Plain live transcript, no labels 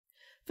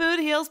Food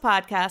Heals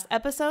Podcast,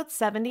 episode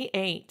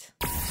 78.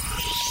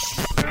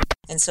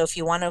 And so if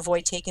you want to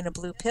avoid taking a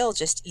blue pill,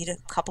 just eat a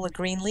couple of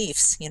green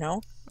leaves, you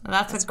know?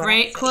 That's a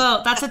great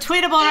quote. That's a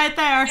tweetable right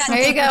there.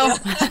 There you go.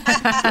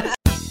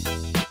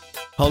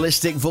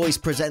 Holistic Voice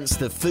presents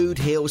the Food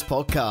Heals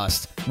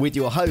Podcast with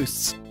your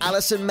hosts,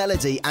 Alison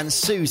Melody and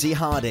Susie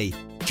Hardy.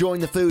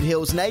 Join the Food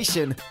Heals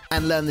Nation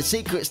and learn the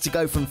secrets to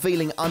go from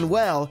feeling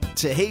unwell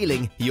to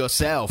healing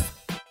yourself.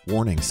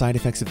 Warning, side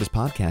effects of this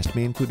podcast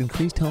may include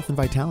increased health and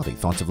vitality,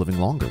 thoughts of living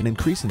longer, an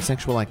increase in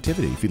sexual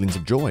activity, feelings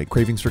of joy,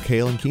 cravings for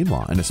kale and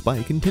quinoa, and a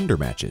spike in Tinder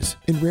matches.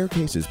 In rare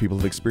cases, people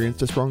have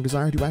experienced a strong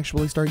desire to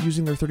actually start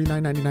using their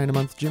 $39.99 a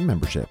month gym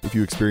membership. If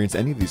you experience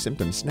any of these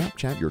symptoms,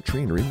 Snapchat your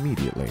trainer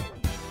immediately.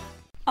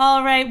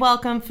 All right,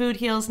 welcome Food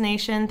Heals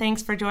Nation.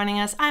 Thanks for joining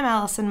us. I'm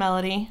Alison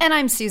Melody. And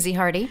I'm Susie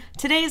Hardy.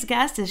 Today's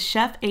guest is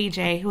Chef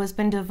AJ, who has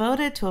been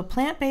devoted to a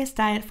plant-based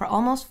diet for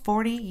almost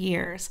 40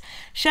 years.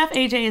 Chef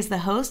AJ is the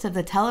host of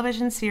the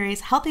television series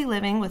Healthy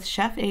Living with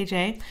Chef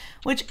AJ,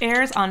 which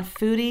airs on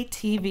Foodie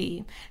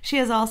TV. She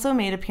has also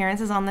made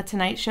appearances on The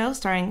Tonight Show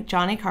starring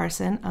Johnny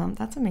Carson.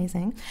 That's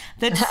amazing.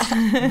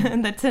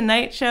 The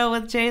Tonight Show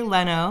with Jay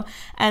Leno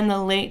and The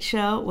Late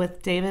Show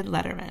with David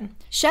Letterman.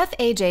 Chef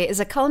AJ is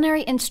a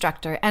culinary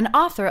instructor and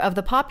author of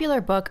the popular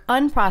book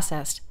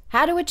Unprocessed: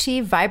 How to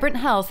Achieve Vibrant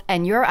Health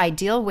and Your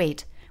Ideal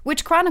Weight,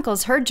 which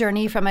chronicles her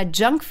journey from a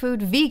junk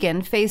food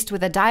vegan faced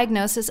with a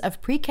diagnosis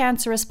of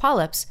precancerous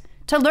polyps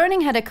to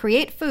learning how to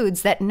create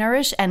foods that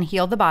nourish and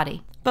heal the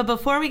body. But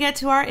before we get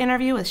to our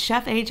interview with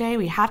Chef AJ,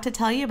 we have to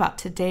tell you about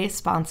today's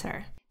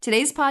sponsor.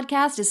 Today's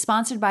podcast is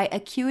sponsored by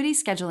Acuity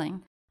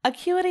Scheduling.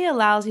 Acuity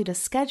allows you to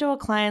schedule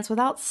clients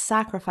without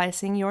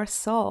sacrificing your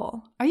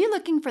soul. Are you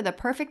looking for the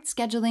perfect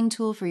scheduling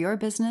tool for your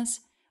business?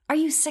 Are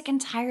you sick and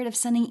tired of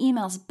sending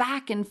emails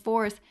back and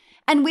forth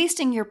and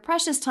wasting your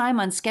precious time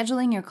on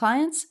scheduling your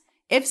clients?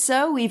 If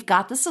so, we've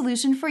got the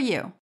solution for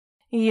you.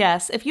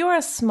 Yes, if you are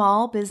a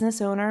small business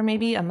owner,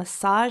 maybe a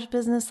massage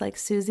business like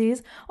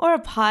Susie's, or a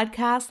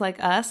podcast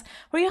like us,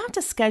 where you have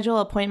to schedule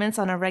appointments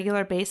on a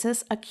regular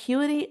basis,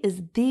 Acuity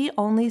is the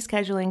only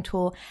scheduling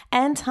tool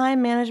and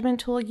time management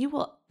tool you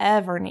will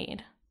ever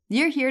need.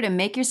 You're here to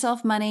make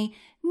yourself money,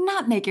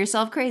 not make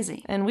yourself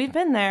crazy. And we've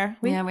been there.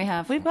 We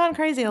have. We've gone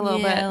crazy a little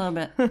bit. Yeah, a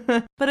little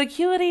bit. But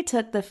Acuity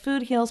took the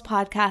Food Heals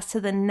podcast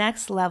to the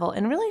next level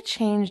and really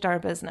changed our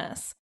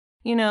business.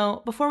 You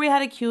know, before we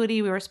had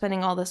Acuity, we were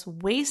spending all this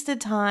wasted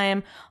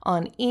time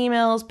on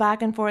emails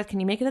back and forth.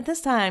 Can you make it at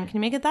this time? Can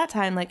you make it that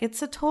time? Like,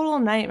 it's a total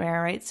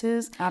nightmare, right,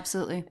 Suze?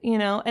 Absolutely. You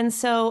know, and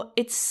so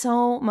it's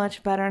so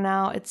much better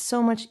now. It's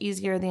so much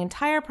easier. The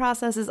entire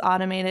process is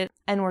automated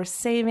and we're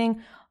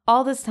saving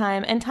all this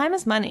time. And time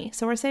is money,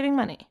 so we're saving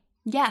money.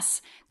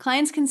 Yes,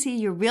 clients can see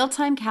your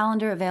real-time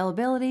calendar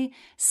availability,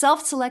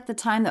 self-select the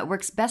time that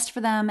works best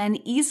for them,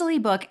 and easily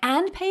book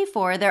and pay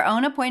for their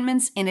own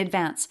appointments in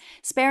advance,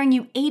 sparing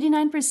you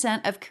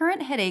 89% of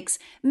current headaches,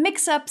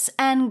 mix-ups,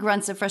 and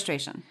grunts of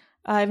frustration.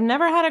 I've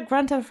never had a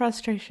grunt of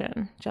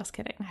frustration. Just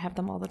kidding. I have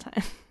them all the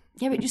time.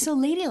 Yeah, but you're so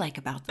ladylike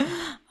about them.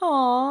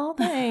 Aw,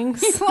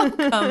 thanks. You're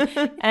welcome.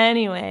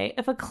 Anyway,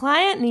 if a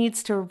client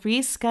needs to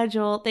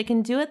reschedule, they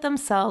can do it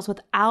themselves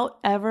without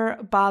ever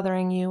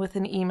bothering you with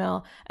an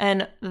email.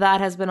 And that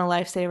has been a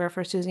lifesaver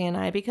for Susie and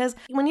I, because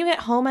when you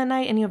get home at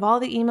night and you have all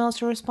the emails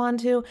to respond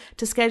to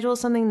schedule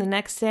something the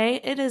next day,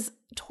 it is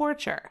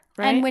torture,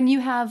 right? And when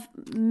you have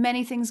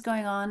many things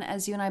going on,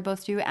 as you and I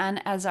both do,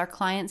 and as our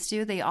clients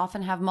do, they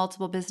often have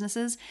multiple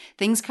businesses,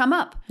 things come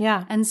up.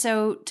 Yeah. And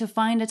so to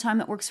find a time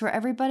that works for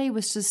everybody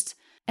was just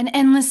an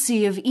endless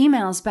sea of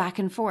emails back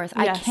and forth.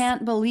 Yes. I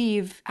can't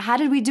believe, how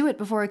did we do it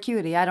before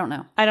Acuity? I don't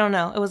know.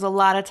 It was a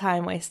lot of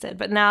time wasted,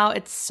 but now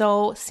it's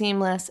so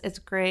seamless. It's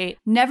great.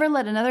 Never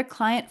let another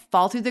client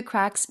fall through the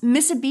cracks,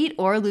 miss a beat,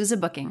 or lose a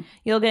booking.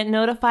 You'll get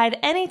notified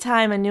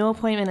anytime a new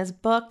appointment is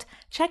booked.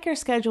 Check your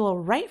schedule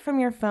right from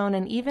your phone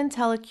and even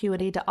tell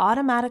Acuity to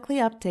automatically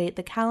update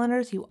the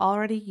calendars you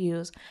already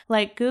use,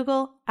 like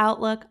Google,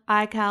 Outlook,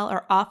 iCal,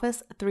 or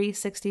Office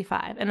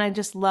 365. And I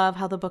just love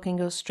how the booking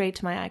goes straight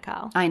to my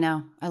iCal. I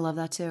know. I love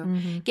that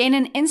too. Gain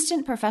an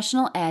instant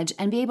professional edge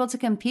and be able to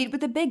compete with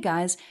the big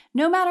guys,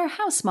 no matter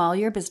how small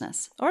your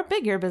business. Or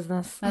big your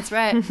business. That's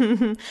right.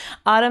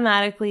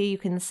 Automatically, you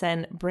can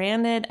send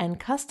branded and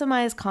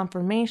customized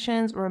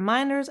confirmations,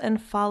 reminders,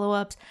 and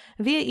follow-ups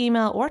via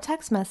email or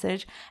text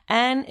message.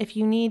 And if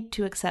you need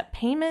to accept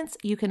payments,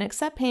 you can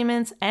accept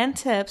payments and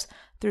tips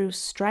through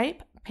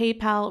Stripe,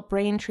 PayPal,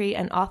 Braintree,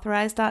 and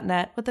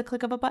Authorize.net with the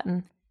click of a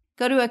button.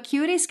 Go to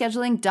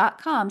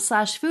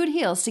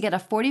acuityscheduling.com/foodheals to get a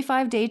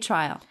 45-day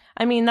trial.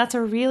 I mean, that's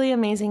a really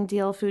amazing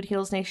deal, Food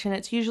Heals Nation.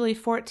 It's usually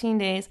 14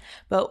 days,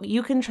 but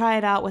you can try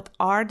it out with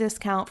our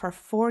discount for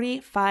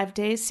 45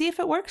 days. See if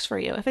it works for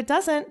you. If it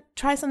doesn't,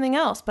 try something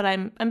else, but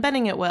I'm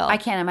betting it will. I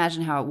can't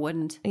imagine how it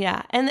wouldn't.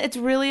 Yeah, and it's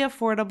really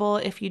affordable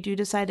if you do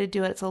decide to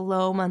do it. It's a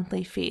low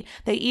monthly fee.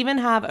 They even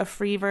have a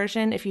free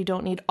version if you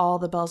don't need all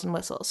the bells and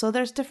whistles. So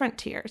there's different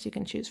tiers you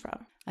can choose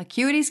from.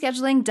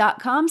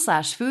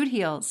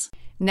 acuityscheduling.com/foodheals.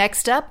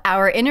 Next up,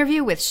 our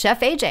interview with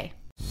Chef AJ.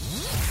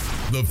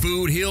 The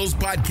Food Heals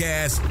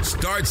Podcast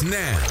starts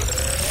now.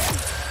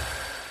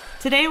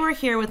 Today we're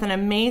here with an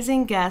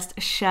amazing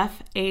guest,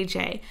 Chef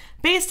AJ.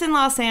 Based in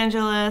Los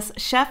Angeles,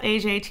 Chef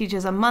AJ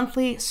teaches a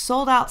monthly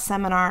sold-out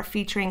seminar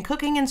featuring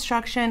cooking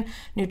instruction,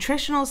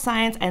 nutritional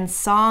science, and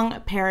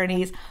song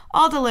parodies,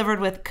 all delivered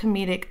with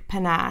comedic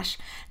panache.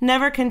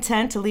 Never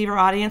content to leave her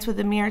audience with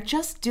a mere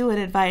just do it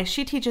advice,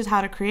 she teaches how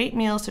to create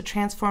meals to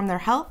transform their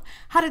health,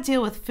 how to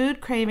deal with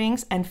food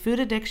cravings and food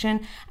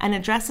addiction, and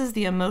addresses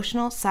the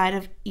emotional side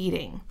of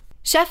eating.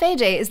 Chef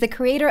AJ is the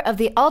creator of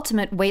the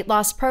Ultimate Weight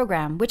Loss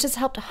Program, which has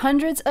helped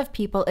hundreds of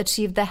people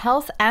achieve the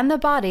health and the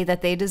body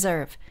that they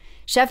deserve.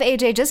 Chef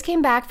AJ just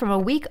came back from a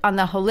week on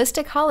the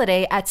holistic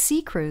holiday at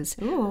Sea Cruise.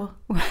 Ooh.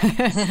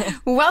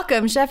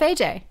 Welcome, Chef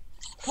AJ.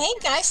 Hey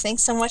guys,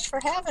 thanks so much for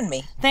having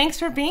me. Thanks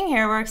for being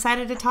here. We're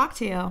excited to talk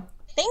to you.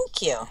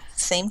 Thank you.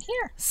 Same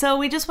here. So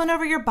we just went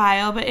over your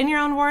bio, but in your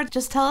own words,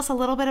 just tell us a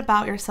little bit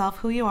about yourself,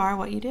 who you are,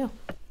 what you do.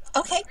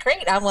 Okay,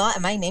 great. Well,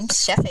 my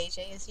name's Chef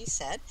AJ, as you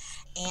said,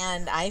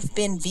 and I've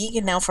been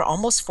vegan now for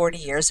almost 40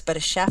 years, but a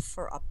chef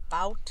for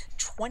about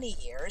 20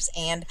 years.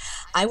 And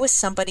I was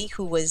somebody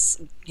who was,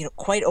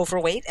 quite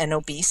overweight and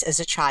obese as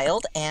a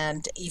child.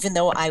 And even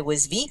though I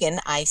was vegan,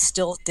 I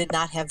still did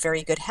not have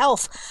very good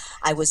health.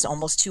 I was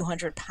almost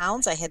 200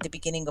 pounds. I had the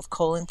beginning of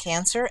colon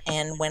cancer.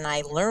 And when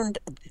I learned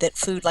that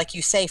food, like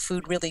you say,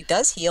 food really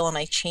does heal, and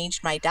I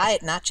changed my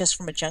diet, not just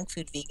from a junk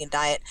food vegan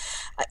diet,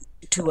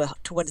 to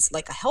what is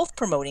like a health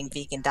promoting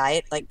vegan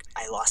diet. Like,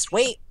 I lost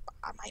weight,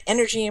 my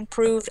energy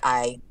improved,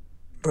 I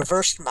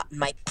reversed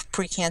my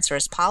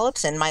precancerous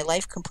polyps, and my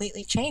life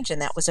completely changed.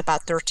 And that was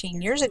about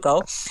 13 years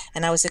ago.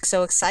 And I was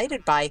so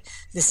excited by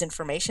this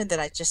information that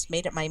I just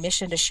made it my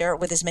mission to share it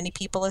with as many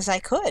people as I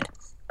could.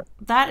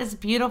 That is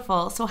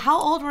beautiful. So how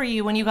old were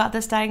you when you got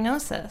this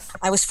diagnosis?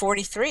 I was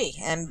 43,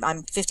 and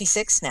I'm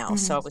 56 now. Mm-hmm.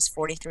 So I was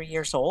 43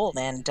 years old.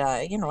 And,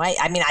 I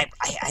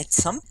had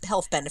some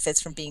health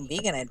benefits from being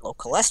vegan. I had low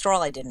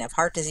cholesterol. I didn't have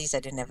heart disease. I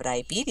didn't have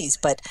diabetes.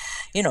 But,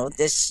 you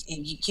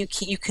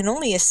can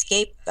only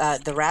escape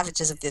the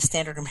ravages of the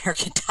standard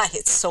American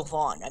diet so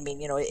long. I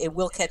mean, it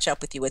will catch up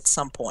with you at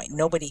some point.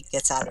 Nobody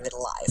gets out of it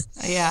alive.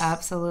 Yeah,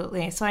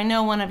 absolutely. So I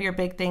know one of your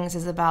big things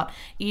is about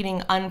eating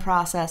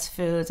unprocessed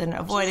foods and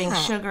avoiding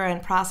sugar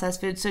and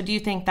processed foods. So do you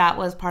think that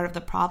was part of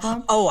the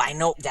problem? Oh, I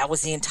know that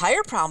was the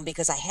entire problem,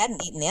 because I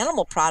hadn't eaten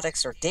animal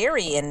products or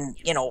dairy in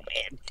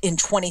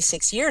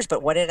 26 years.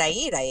 But what did I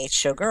eat? I ate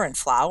sugar and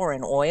flour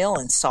and oil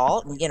and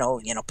salt, and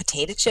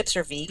potato chips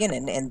are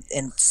vegan,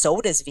 and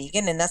soda's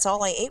vegan, and that's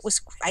all I ate.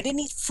 I didn't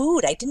eat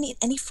food. I didn't eat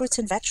any fruits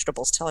and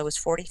vegetables till I was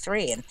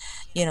 43, and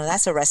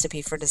that's a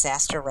recipe for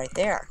disaster right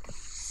there.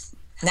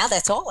 Now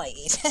that's all I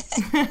eat.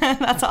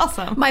 That's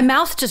awesome. My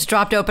mouth just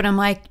dropped open. I'm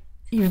like,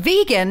 you're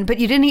vegan, but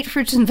you didn't eat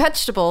fruits and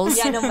vegetables.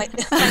 Yeah, no, my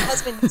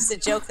husband used to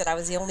joke that I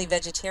was the only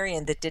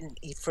vegetarian that didn't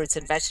eat fruits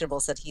and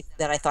vegetables,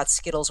 that I thought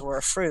Skittles were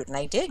a fruit. And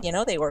I did,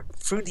 they were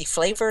fruity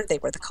flavored. They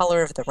were the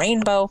color of the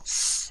rainbow.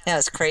 That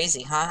was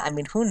crazy, huh? I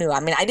mean, who knew? I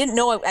mean, I didn't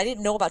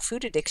know about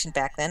food addiction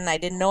back then, and I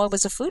didn't know I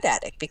was a food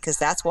addict, because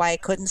that's why I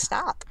couldn't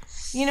stop.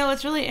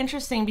 It's really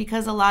interesting,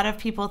 because a lot of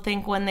people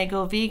think when they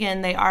go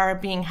vegan, they are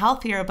being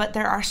healthier, but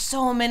there are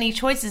so many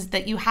choices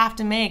that you have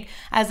to make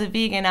as a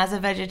vegan, as a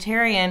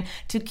vegetarian,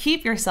 to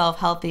keep yourself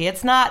healthy.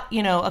 It's not,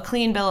 a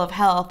clean bill of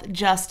health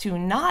just to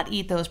not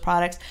eat those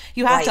products.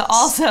 You have to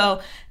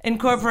also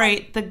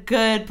incorporate the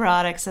good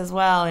products as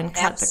well and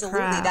cut the crap.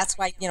 Absolutely. That's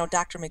why,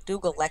 Dr.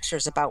 McDougall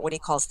lectures about what he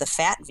calls the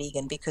fat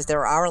vegan, because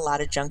there are a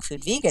lot of junk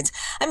food vegans.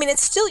 I mean,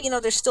 it's still,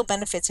 there's still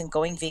benefits in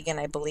going vegan,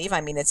 I believe.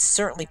 I mean, it's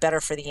certainly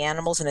better for the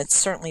animals, and it's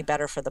certainly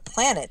better for the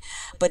planet.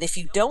 But if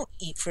you don't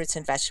eat fruits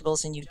and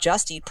vegetables, and you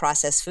just eat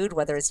processed food,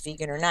 whether it's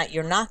vegan or not,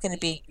 you're not going to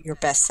be your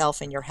best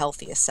self and your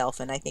healthiest self.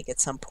 And I think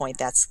at some point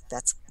that's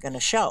going to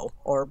show,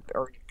 or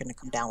you're going to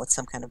come down with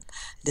some kind of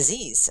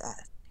disease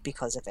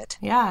because of it.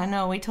 Yeah,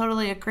 no, we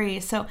totally agree.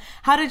 So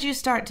how did you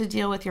start to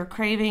deal with your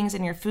cravings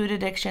and your food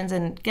addictions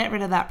and get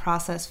rid of that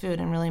processed food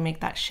and really make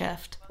that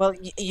shift? Well,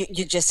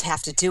 you just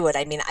have to do it.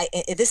 I mean,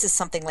 this is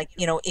something like,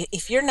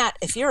 if you're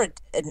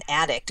an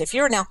addict, if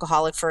you're an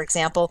alcoholic, for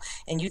example,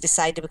 and you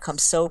decide to become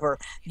sober,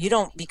 you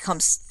don't become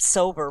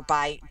sober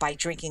by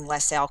drinking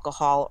less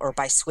alcohol or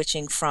by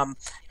switching from,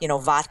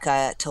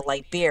 vodka to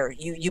light beer.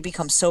 You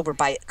become sober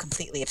by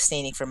completely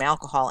abstaining from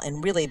alcohol.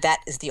 And really, that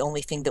is the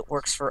only thing that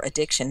works for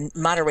addiction.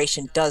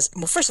 Moderation does.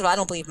 Well, first of all, I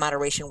don't believe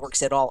moderation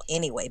works at all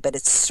anyway, but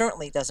it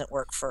certainly doesn't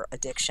work for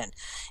addiction.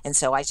 And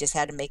so I just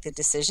had to make the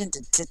decision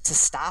to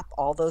stop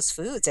all those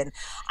foods. And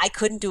I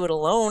couldn't do it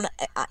alone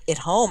at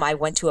home. I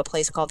went to a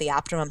place called the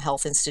Optimum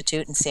Health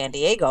Institute in San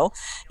Diego.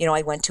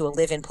 I went to a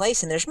live-in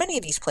place, and there's many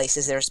of these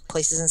places. There's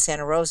places in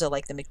Santa Rosa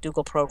like the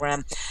McDougall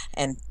program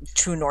and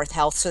True North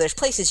Health. So there's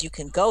places you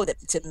can go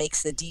that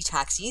makes the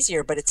detox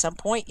easier. But at some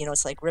point,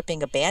 it's like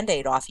ripping a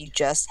Band-Aid off. You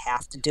just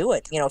have to do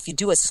it. If you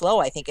do it slow,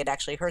 I think it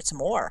actually hurts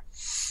more.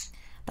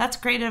 That's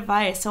great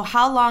advice. So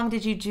how long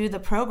did you do the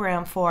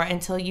program for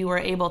until you were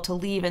able to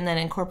leave and then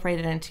incorporate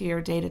it into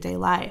your day-to-day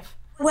life?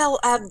 Well,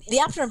 the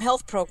Optimum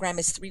Health program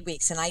is 3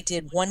 weeks, and I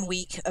did 1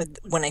 week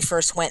when I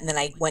first went, and then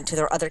I went to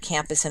their other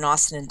campus in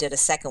Austin and did a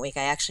second week.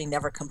 I actually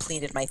never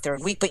completed my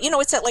third week, but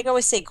it's like I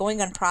always say, going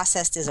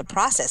unprocessed is a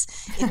process.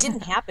 It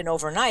didn't happen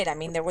overnight. I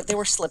mean, there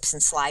were slips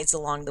and slides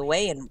along the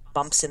way and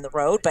bumps in the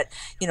road, but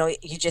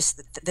you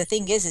just the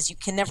thing is you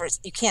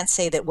can't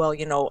say that, well,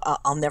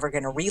 I'm never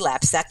going to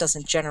relapse. That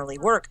doesn't generally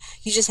work.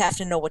 You just have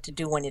to know what to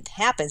do when it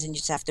happens, and you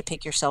just have to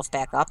pick yourself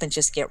back up and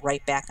just get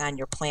right back on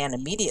your plan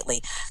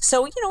immediately.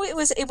 So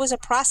it was a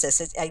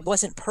process. I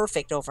wasn't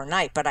perfect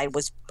overnight, but I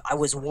was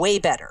way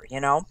better,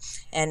 and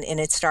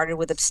it started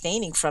with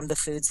abstaining from the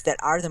foods that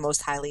are the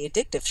most highly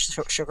addictive,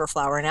 sugar,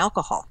 flour, and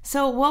alcohol.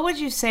 So what would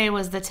you say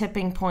was the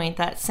tipping point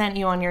that sent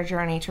you on your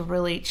journey to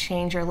really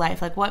change your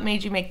life? Like, what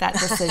made you make that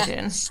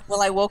decision?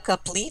 Well, I woke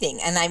up bleeding,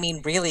 and I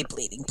mean really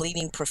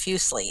bleeding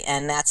profusely,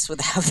 and that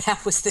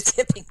was the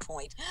tipping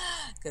point,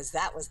 because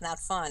that was not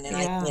fun. And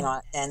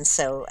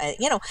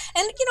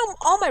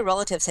all my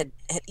relatives had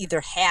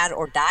either had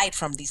or died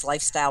from these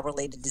lifestyle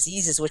related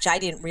diseases, which I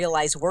didn't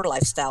realize were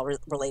lifestyle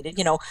related.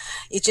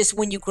 It's just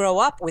when you grow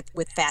up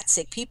with fat,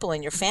 sick people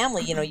in your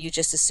family, you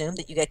just assume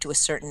that you get to a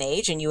certain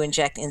age and you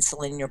inject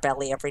insulin in your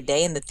belly every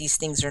day and that these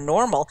things are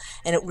normal.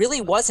 And it really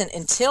wasn't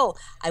until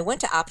I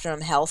went to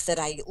Optimum Health that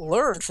I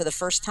learned for the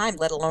first time,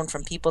 let alone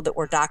from people that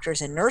were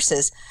doctors and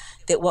nurses,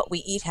 that what we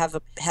eat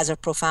has a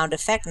profound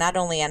effect, not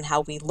only on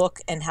how we look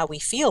and how we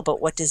feel,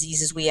 but what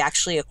diseases we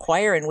actually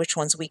acquire and which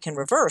ones we can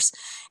reverse.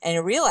 And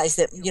I realized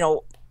that,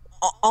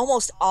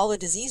 almost all the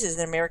diseases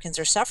that Americans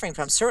are suffering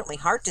from, certainly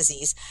heart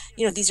disease,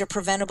 these are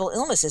preventable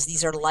illnesses.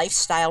 These are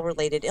lifestyle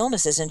related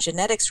illnesses, and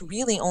genetics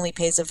really only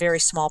plays a very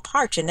small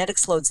part.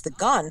 Genetics loads the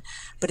gun,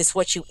 but it's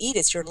what you eat,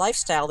 it's your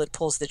lifestyle that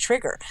pulls the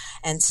trigger.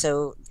 And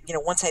so,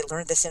 once I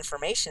learned this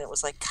information, it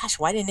was like, gosh,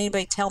 why didn't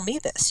anybody tell me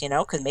this?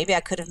 Because maybe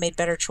I could have made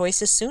better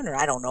choices sooner.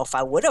 I don't know if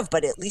I would have,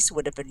 but at least it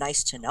would have been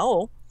nice to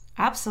know.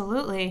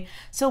 Absolutely.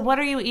 So what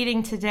are you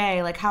eating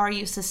today? Like, how are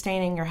you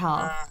sustaining your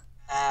health?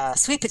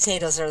 Sweet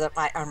potatoes are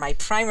my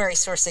primary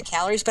source of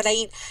calories, but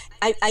I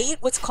eat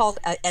what's called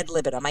ad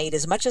libitum. I eat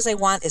as much as I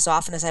want, as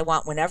often as I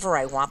want, whenever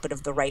I want, but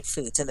of the right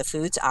foods. And the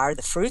foods are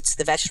the fruits,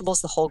 the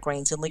vegetables, the whole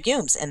grains, and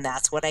legumes. And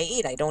that's what I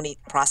eat. I don't eat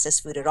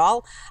processed food at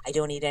all. I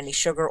don't eat any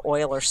sugar,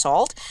 oil, or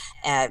salt.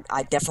 And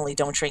I definitely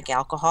don't drink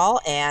alcohol.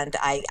 And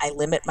I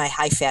limit my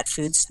high-fat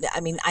foods.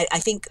 I mean, I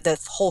think the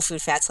whole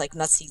food fats like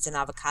nuts, seeds, and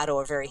avocado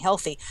are very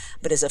healthy.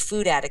 But as a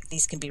food addict,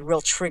 these can be real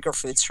trigger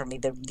foods for me.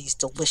 They're these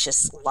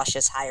delicious,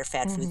 luscious,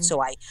 higher-fat foods.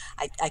 So I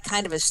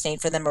kind of abstain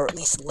from them, or at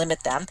least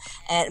limit them.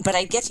 But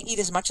I get to eat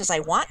as much as I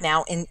want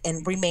now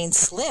and remain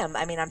slim.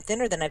 I mean, I'm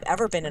thinner than I've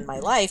ever been in my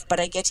life, but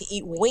I get to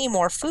eat way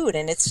more food,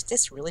 and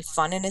it's really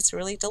fun and it's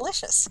really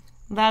delicious.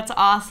 That's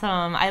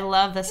awesome. I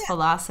love this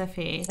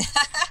philosophy.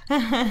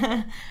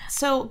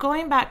 So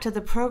going back to the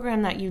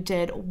program that you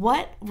did,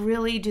 what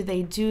really do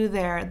they do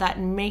there that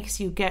makes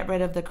you get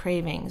rid of the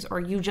cravings, or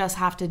you just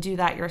have to do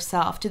that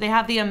yourself? Do they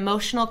have the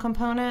emotional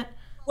component?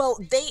 Well,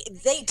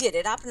 they did.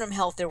 At Optimum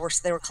Health, there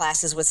were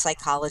classes with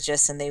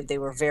psychologists, and they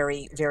were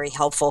very, very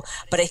helpful.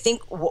 But I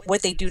think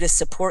what they do to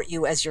support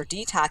you as you're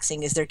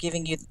detoxing is they're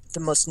giving you the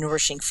most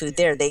nourishing food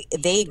there.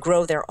 They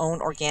grow their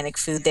own organic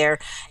food there,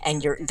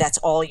 and that's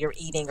all you're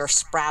eating are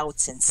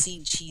sprouts and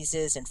seed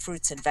cheeses and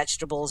fruits and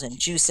vegetables and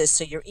juices.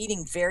 So you're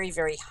eating very,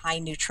 very high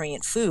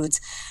nutrient foods.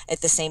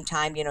 At the same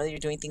time, you're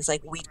doing things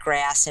like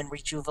wheatgrass and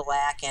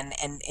Rejuvelac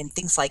and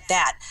things like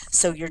that.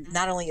 So you're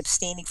not only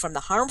abstaining from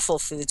the harmful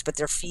foods, but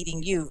they're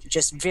feeding you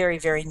just very,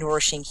 very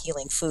nourishing,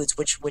 healing foods,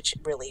 which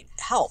really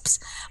helps.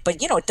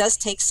 But it does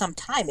take some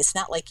time. It's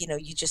not like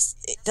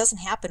it doesn't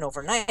happen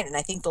overnight. And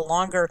I think the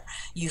longer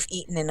you've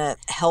eaten in a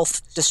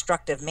health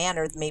destructive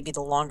manner, maybe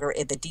the longer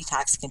the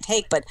detox can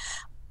take. But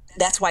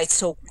that's why it's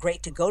so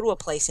great to go to a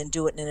place and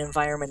do it in an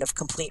environment of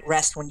complete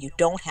rest when you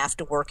don't have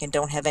to work and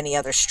don't have any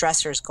other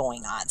stressors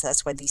going on. So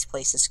that's why these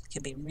places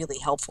can be really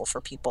helpful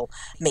for people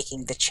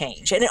making the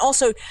change. And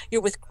also,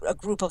 you're with a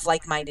group of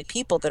like-minded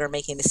people that are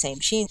making the same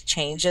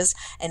changes,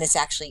 and it's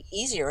actually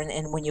easier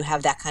and when you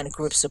have that kind of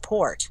group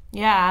support.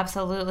 Yeah,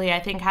 absolutely. I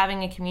think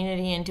having a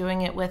community and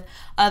doing it with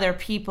other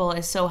people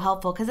is so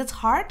helpful, because it's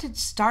hard to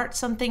start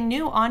something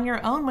new on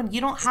your own when you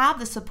don't have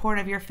the support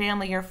of your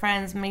family, your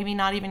friends, maybe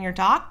not even your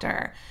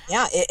doctor.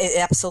 Yeah,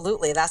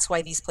 absolutely. That's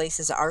why these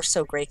places are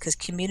so great, because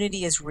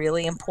community is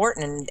really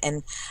important,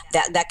 and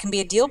that can be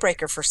a deal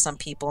breaker for some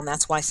people, and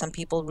that's why some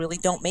people really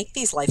don't make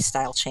these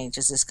lifestyle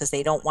changes, is because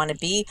they don't want to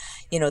be,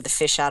 the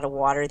fish out of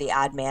water, the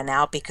odd man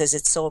out, because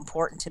it's so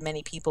important to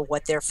many people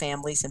what their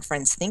families and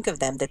friends think of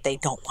them that they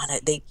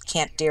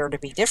can't dare to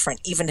be different,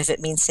 even if it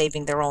means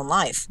saving their own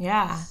life.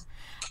 Yeah.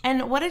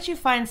 And what did you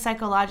find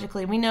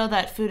psychologically? We know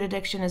that food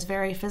addiction is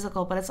very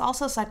physical, but it's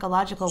also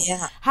psychological.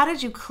 Yeah. How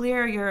did you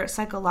clear your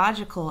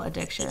psychological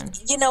addiction?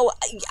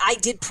 I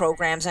did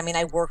programs. I mean,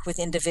 I work with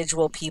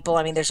individual people.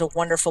 I mean, there's a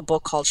wonderful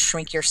book called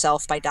Shrink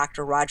Yourself by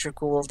Dr. Roger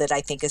Gould that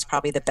I think is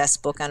probably the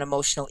best book on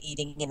emotional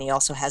eating. And he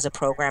also has a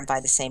program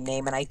by the same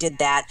name. And I did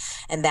that,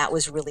 and that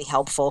was really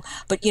helpful.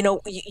 But,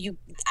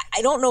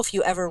 I don't know if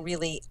you ever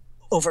really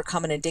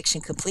overcome an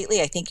addiction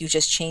completely. I think you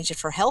just change it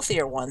for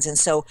healthier ones. And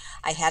so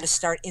I had to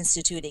start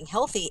instituting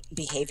healthy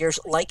behaviors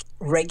like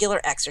regular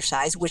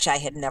exercise, which I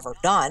had never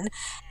done,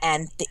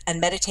 and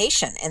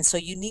meditation. And so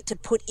you need to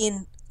put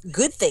in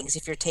good things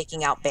if you're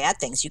taking out bad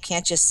things. You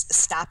can't just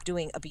stop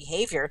doing a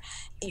behavior.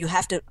 You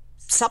have to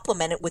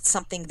supplement it with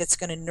something that's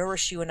going to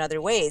nourish you in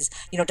other ways.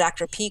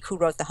 Dr. Peak, who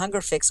wrote The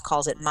Hunger Fix,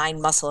 calls it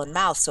mind, muscle, and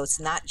mouth. So it's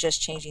not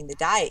just changing the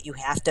diet. You've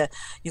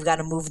got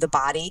to move the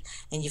body,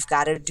 and you've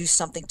got to do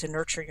something to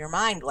nurture your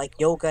mind, like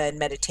yoga and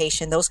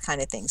meditation, those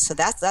kind of things. So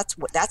that's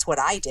what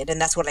I did,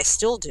 and that's what I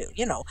still do,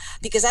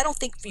 because I don't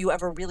think you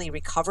ever really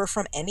recover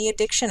from any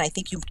addiction. I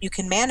think you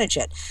can manage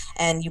it,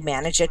 and you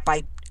manage it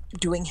by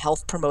doing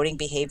health promoting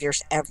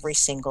behaviors every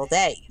single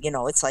day.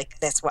 It's like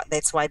that's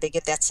why they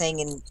get that saying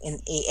in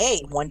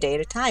AA, one day at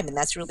a time, and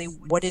that's really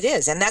what it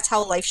is, and that's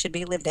how life should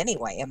be lived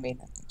anyway. I mean,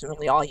 it's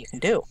really all you can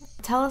do.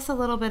 Tell us a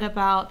little bit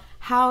about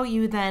how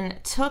you then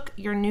took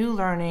your new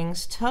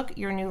learnings, took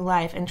your new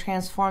life, and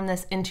transformed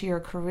this into your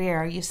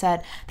career. You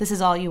said this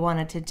is all you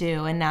wanted to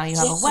do, and now you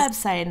have a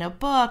website and a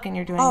book, and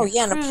you're doing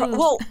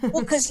well,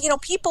 because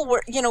people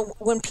were,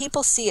 when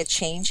people see a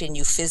change in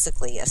you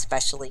physically,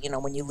 especially,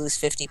 when you lose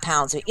 50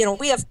 pounds,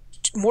 we have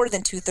more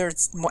than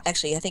 2/3,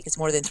 actually, I think it's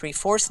more than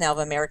 3/4 now of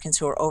Americans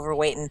who are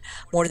overweight, and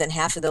more than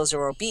half of those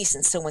are obese.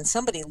 And so when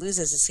somebody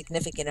loses a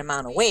significant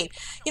amount of weight,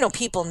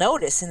 people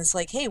notice, and it's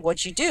like, hey,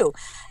 what'd you do?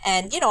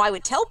 And, I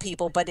would tell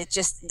people, but it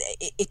just,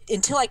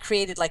 until I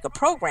created like a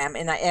program,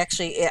 and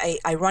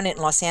I run it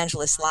in Los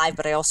Angeles live,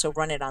 but I also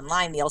run it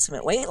online, the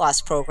Ultimate Weight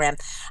Loss Program.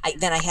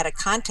 Then I had a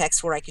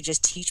context where I could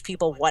just teach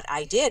people what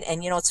I did.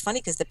 And, it's funny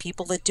because the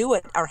people that do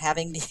it are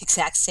having the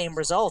exact same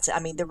results. I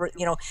mean,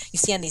 you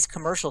see on these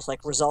commercials,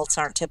 like, results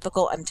aren't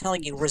typical. I'm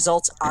telling you,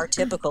 results are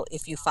typical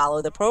if you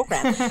follow the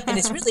program. And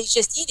it's really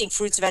just eating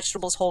fruits,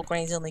 vegetables, whole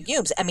grains, and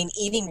legumes. I mean,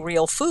 eating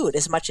real food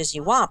as much as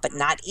you want, but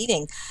not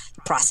eating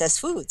processed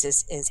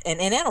foods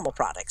and animal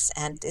products.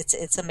 And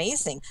it's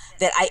amazing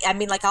that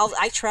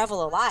I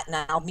travel a lot, and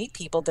I'll meet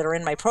people that are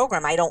in my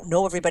program. I don't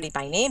know everybody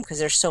by name because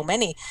there's so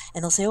many,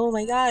 and they'll say, oh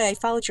my God, I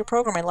followed your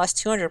program, I lost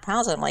 200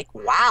 pounds. I'm like,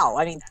 wow,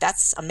 I mean,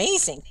 that's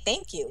amazing.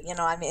 Thank you.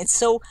 It's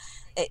so,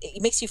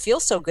 it makes you feel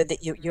so good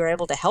that you're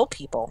able to help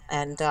people,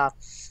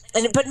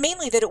 but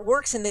mainly that it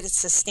works, and that it's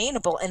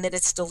sustainable, and that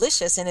it's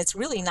delicious, and it's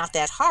really not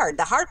that hard.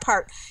 The hard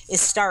part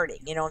is starting,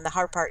 and the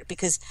hard part,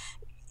 because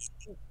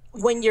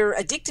when you're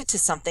addicted to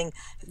something,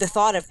 the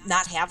thought of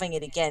not having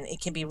it again,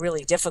 it can be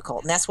really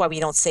difficult. And that's why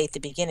we don't say at the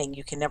beginning,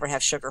 you can never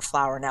have sugar,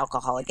 flour, and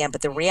alcohol again.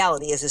 But the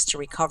reality is to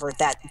recover,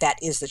 that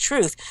is the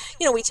truth.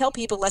 We tell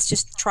people, let's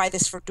just try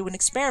this, do an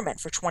experiment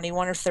for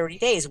 21 or 30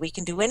 days. We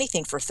can do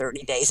anything for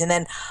 30 days. And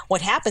then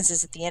what happens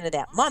is at the end of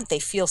that month, they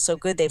feel so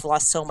good, they've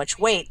lost so much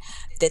weight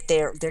that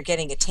they're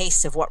getting a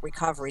taste of what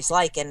recovery's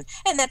like. And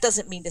that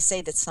doesn't mean to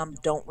say that some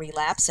don't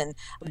relapse,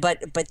 but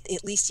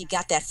at least you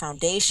got that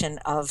foundation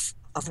of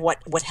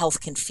what health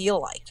can feel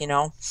like,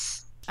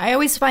 I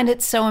always find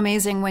it so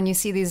amazing when you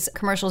see these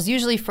commercials,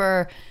 usually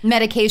for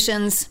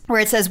medications, where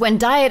it says when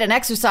diet and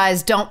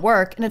exercise don't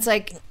work. And it's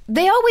like,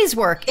 they always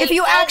work if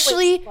you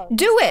actually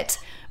do it.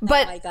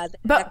 But, oh my God,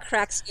 but that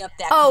cracks me up,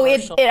 that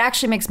commercial. It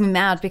actually makes me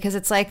mad, because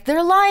it's like,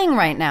 they're lying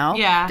right now.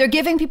 Yeah. They're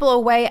giving people a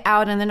way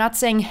out, and they're not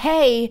saying,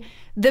 hey,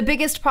 the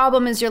biggest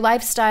problem is your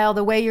lifestyle,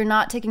 the way you're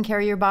not taking care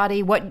of your body,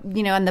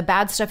 and the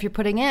bad stuff you're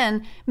putting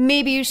in.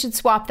 Maybe you should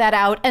swap that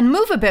out and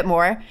move a bit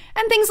more,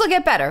 and things will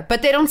get better.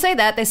 But they don't say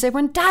that. They say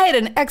when diet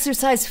and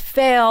exercise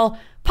fail,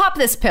 pop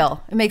this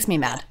pill. It makes me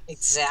mad.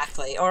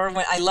 Exactly. Or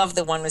I love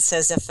the one that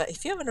says,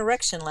 if you have an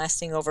erection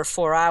lasting over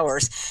 4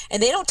 hours,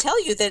 and they don't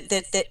tell you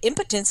that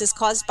impotence is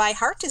caused by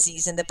heart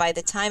disease, and that by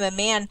the time a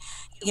man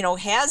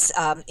has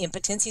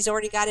impotence, he's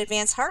already got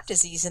advanced heart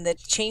disease, and that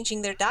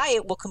changing their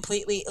diet will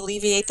completely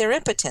alleviate their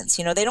impotence.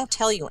 They don't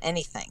tell you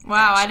anything.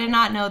 Wow, actually. I did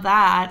not know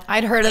that.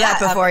 I'd heard of that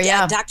before,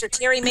 yeah. Dr.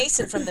 Terry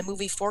Mason from the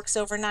movie Forks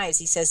Over Knives,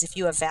 he says if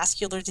you have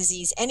vascular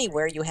disease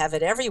anywhere, you have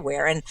it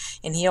everywhere. And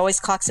he always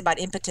talks about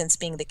impotence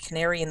being the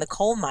canary in the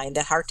coal mine,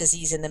 that heart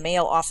disease in the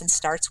male often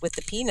starts with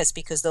the penis,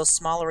 because those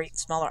smaller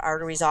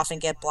arteries often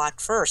get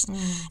blocked first.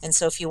 And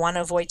so if you want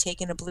to avoid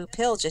taking a blue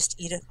pill, just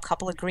eat a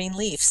couple of green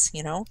leaves,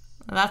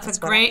 That's a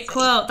great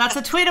quote. That's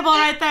a tweetable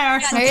right there.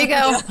 There you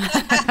go.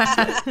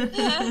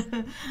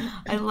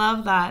 I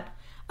love that.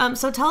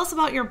 So tell us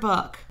about your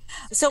book.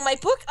 So my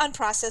book,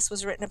 Unprocessed,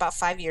 was written about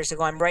 5 years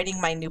ago. I'm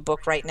writing my new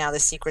book right now, The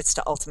Secrets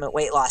to Ultimate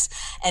Weight Loss.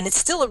 And it's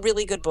still a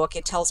really good book.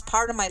 It tells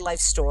part of my life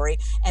story,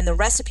 and the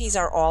recipes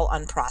are all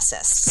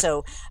unprocessed.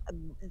 So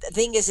the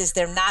thing is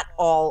they're not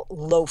all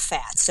low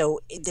fat. So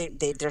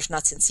there's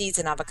nuts and seeds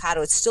and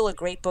avocado. It's still a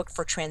great book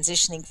for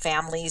transitioning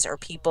families or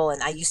people.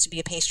 And I used to be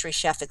a pastry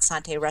chef at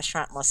Sante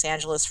Restaurant in Los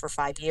Angeles for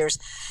 5 years.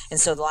 And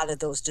so a lot of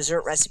those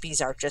dessert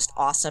recipes are just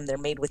awesome. They're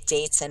made with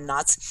dates and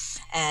nuts.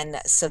 And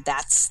so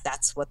that's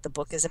what the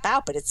book is about.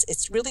 But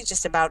it's really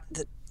just about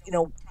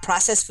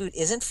processed food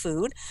isn't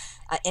food.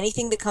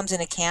 Anything that comes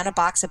in a can, a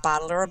box, a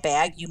bottle, or a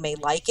bag, you may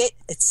like it.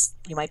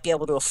 You might be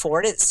able to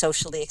afford it. It's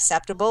socially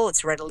acceptable.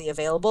 It's readily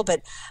available.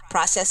 But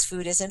processed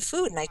food isn't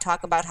food. And I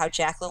talk about how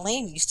Jack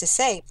LaLanne used to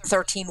say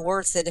 13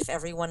 words that if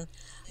everyone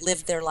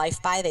lived their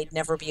life by, they'd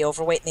never be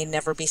overweight and they'd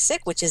never be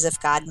sick, which is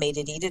if God made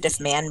it, eat it. If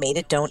man made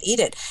it, don't eat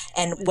it.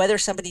 And whether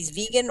somebody's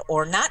vegan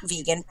or not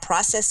vegan,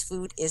 processed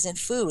food isn't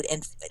food.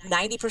 And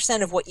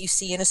 90% of what you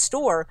see in a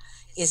store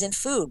isn't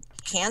food.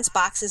 Cans,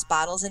 boxes,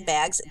 bottles, and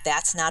bags,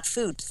 that's not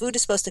food. Food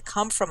is supposed to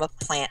come from a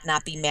plant,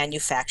 not be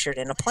manufactured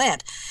in a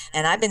plant.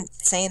 And I've been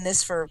saying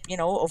this for,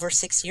 over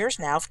 6 years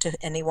now to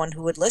anyone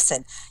who would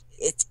listen.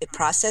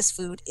 Processed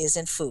food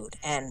isn't food,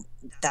 and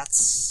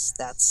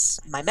that's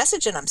my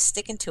message, and I'm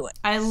sticking to it.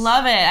 I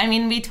love it. I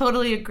mean, we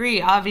totally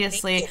agree,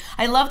 obviously.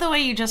 I love the way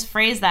you just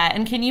phrased that.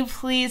 And can you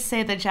please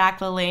say the Jack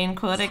LaLanne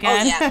quote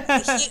again? Oh, yeah.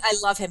 I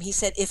love him. He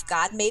said, if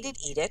God made it,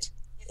 eat it.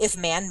 If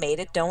man made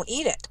it, don't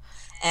eat it.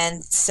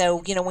 And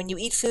so, when you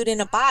eat food in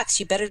a box,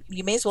 you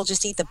may as well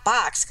just eat the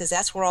box, because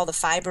that's where all the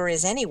fiber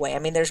is anyway. I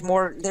mean, there's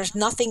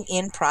nothing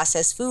in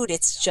processed food.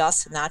 It's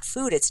just not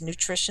food. It's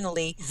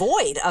nutritionally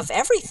void of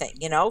everything.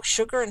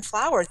 Sugar and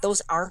flour,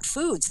 those aren't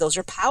foods. Those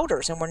are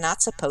powders, and we're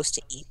not supposed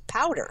to eat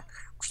powder.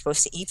 We're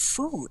supposed to eat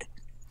food.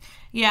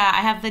 Yeah,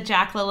 I have the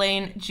Jack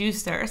LaLanne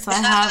juicer, so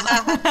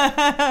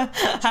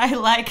I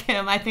like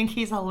him. I think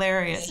he's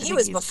hilarious. He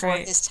was before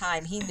his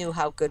time. He knew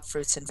how good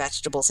fruits and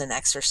vegetables and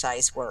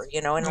exercise were,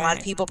 and a lot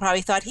of people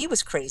probably thought he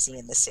was crazy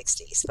in the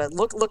 60s. But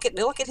look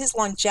at his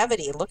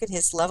longevity and look at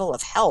his level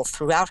of health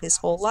throughout his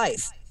whole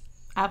life.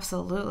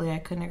 Absolutely. I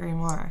couldn't agree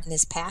more. And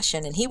his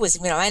passion. And he was,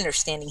 my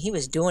understanding, he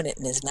was doing it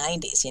in his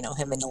 90s,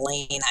 him and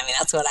Elaine. I mean,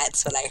 that's what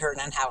I heard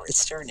on Howard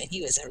Stern. And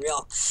he was a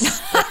real,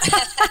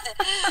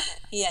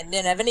 he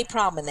didn't have any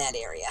problem in that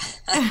area.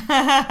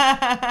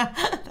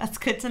 That's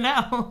good to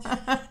know.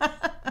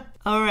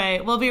 All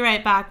right. We'll be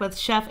right back with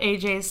Chef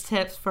AJ's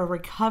tips for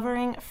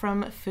recovering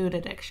from food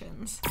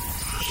addictions.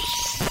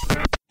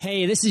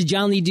 Hey, this is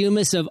John Lee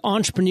Dumas of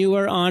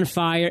Entrepreneur on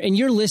Fire, and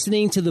you're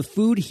listening to the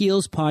Food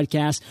Heals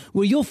podcast,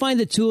 where you'll find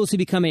the tools to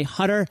become a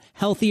hotter,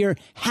 healthier,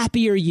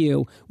 happier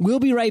you. We'll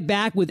be right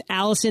back with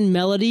Allison,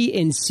 Melody,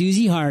 and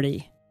Susie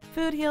Hardy.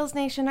 Food Heals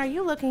Nation, are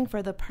you looking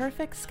for the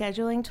perfect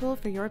scheduling tool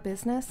for your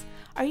business?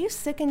 Are you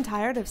sick and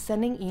tired of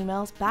sending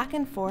emails back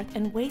and forth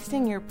and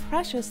wasting your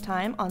precious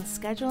time on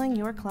scheduling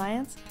your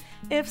clients?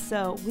 If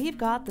so, we've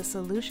got the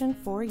solution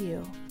for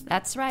you.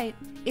 That's right.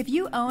 If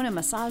you own a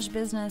massage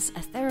business,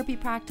 a therapy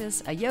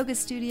practice, a yoga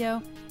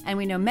studio, and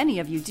we know many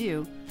of you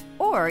do,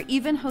 or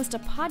even host a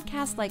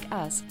podcast like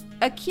us,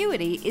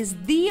 Acuity is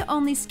the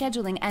only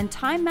scheduling and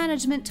time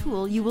management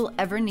tool you will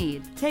ever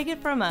need. Take it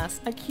from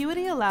us,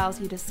 Acuity allows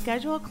you to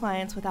schedule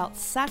clients without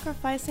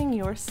sacrificing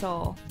your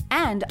soul.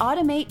 And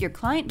automate your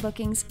client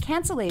bookings,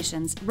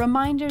 cancellations,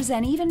 reminders,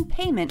 and even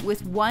payment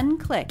with one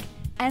click.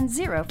 And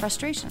zero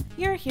frustration.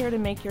 You're here to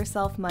make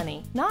yourself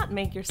money, not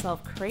make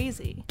yourself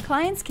crazy.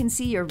 Clients can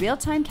see your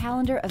real-time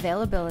calendar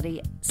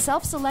availability,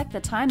 self-select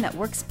the time that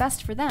works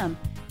best for them,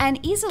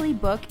 and easily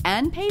book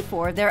and pay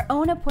for their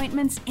own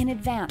appointments in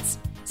advance,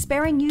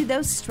 sparing you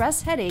those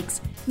stress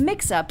headaches,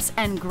 mix-ups,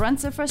 and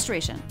grunts of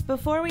frustration.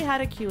 Before we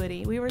had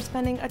Acuity, we were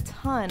spending a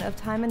ton of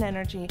time and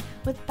energy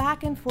with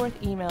back and forth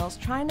emails,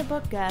 trying to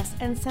book guests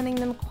and sending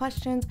them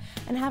questions,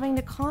 and having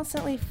to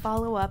constantly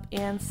follow up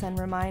and send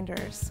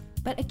reminders.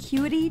 But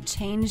Acuity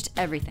changed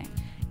everything.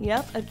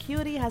 Yep,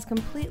 Acuity has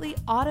completely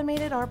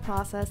automated our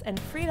process and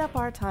freed up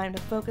our time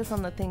to focus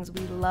on the things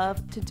we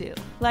love to do,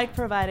 like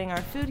providing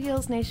our Food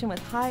Heals Nation with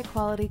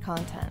high-quality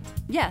content.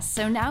 Yes,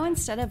 so now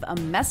instead of a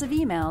mess of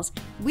emails,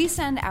 we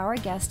send our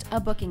guest a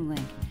booking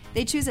link.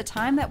 They choose a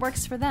time that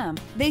works for them.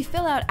 They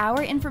fill out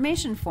our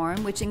information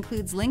form, which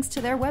includes links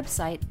to their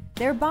website,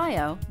 their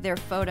bio, their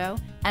photo,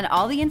 and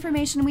all the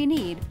information we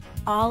need,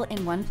 all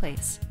in one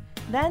place.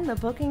 Then the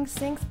booking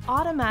syncs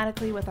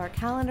automatically with our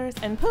calendars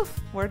and poof,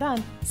 we're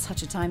done.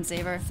 Such a time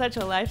saver. Such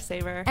a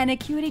lifesaver. And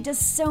Acuity does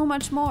so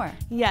much more.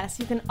 Yes,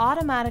 you can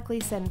automatically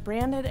send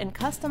branded and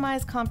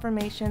customized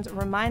confirmations,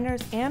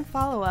 reminders, and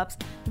follow-ups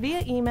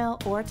via email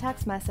or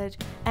text message,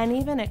 and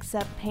even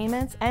accept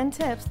payments and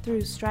tips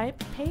through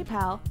Stripe,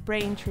 PayPal,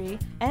 Braintree,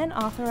 and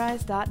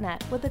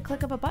Authorize.net with the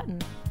click of a button.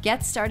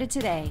 Get started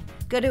today.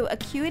 Go to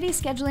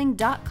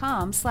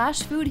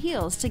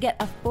acuityscheduling.com/foodheals to get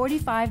a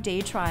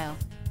 45-day trial.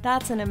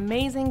 That's an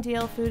amazing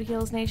deal, Food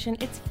Heals Nation.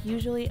 It's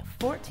usually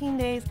 14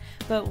 days,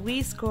 but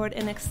we scored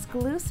an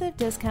exclusive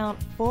discount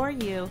for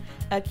you,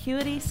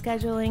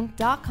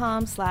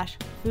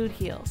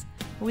 acuityscheduling.com/foodheals.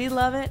 We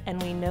love it, and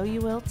we know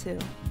you will too.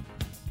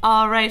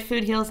 All right,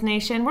 Food Heals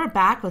Nation, we're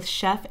back with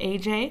Chef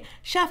AJ.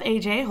 Chef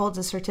AJ holds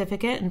a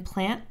certificate in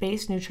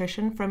plant-based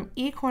nutrition from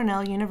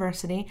eCornell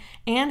University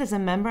and is a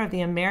member of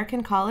the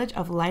American College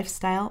of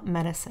Lifestyle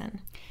Medicine.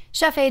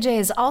 Chef AJ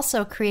is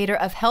also creator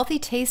of Healthy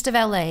Taste of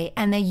LA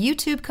and the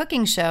YouTube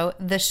cooking show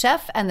The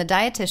Chef and the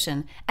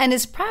Dietitian, and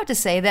is proud to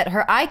say that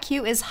her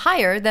IQ is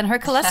higher than her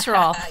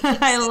cholesterol. Yes,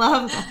 I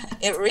love that.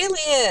 It really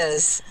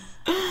is.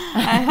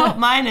 I hope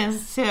mine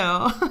is too.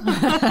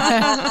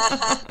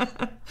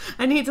 I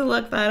I need to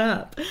look that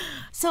up.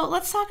 So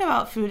let's talk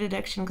about food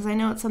addiction, because I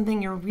know it's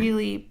something you're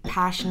really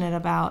passionate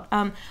about.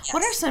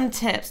 What are some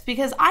tips?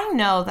 Because I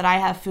know that I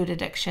have food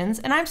addictions,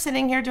 and I'm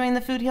sitting here doing the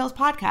Food Heals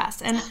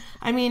podcast. And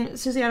I mean,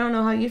 Susie, I don't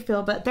know how you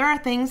feel, but there are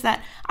things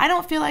that I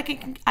don't feel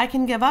like I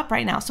can give up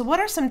right now. So what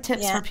are some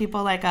tips for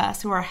people like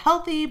us who are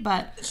healthy,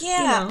 but,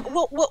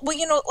 Well,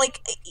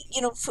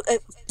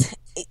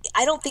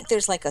 I don't think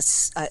there's like a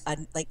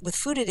like with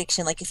food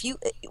addiction, like if you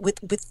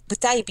with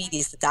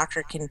diabetes, the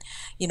doctor can,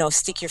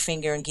 stick your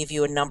finger and give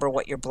you a number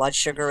what your blood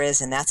sugar is,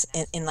 and that's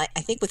and like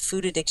I think with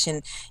food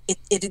addiction,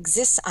 it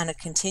exists on a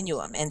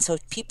continuum, and so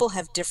people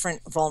have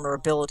different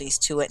vulnerabilities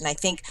to it, and I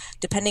think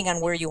depending on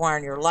where you are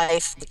in your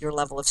life, your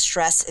level of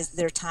stress,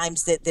 there are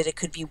times that it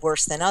could be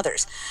worse than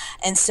others,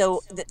 and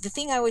so the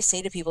thing I always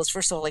say to people is,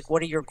 first of all, like,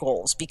 what are your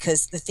goals?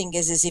 Because the thing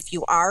is if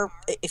you are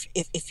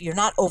if you're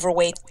not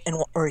overweight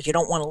or you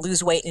don't want to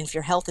lose weight, and if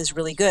your health is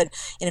really good,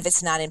 and if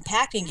it's not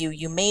impacting you,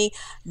 you may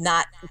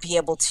not be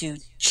able to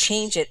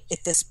change it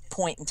at this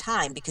point in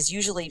time, because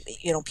usually,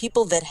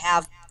 people that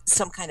have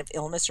some kind of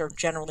illness are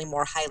generally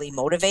more highly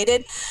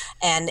motivated,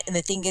 and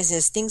the thing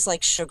is things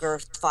like sugar,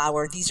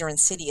 flour, these are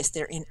insidious.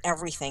 They're in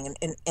everything,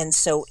 and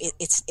so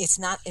it's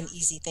not an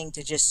easy thing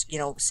to just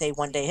say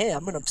one day, hey,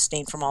 I'm going to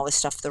abstain from all this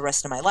stuff for the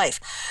rest of my life.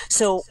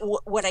 So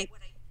what I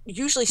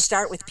usually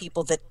start with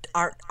people that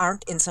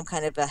aren't in some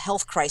kind of a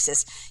health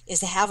crisis is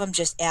to have them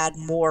just add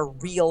more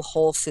real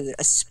whole food,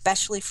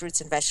 especially fruits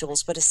and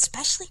vegetables, but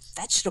especially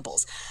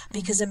vegetables,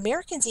 because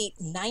Americans eat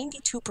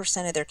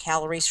 92% of their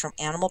calories from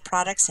animal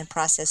products and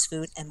processed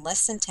food and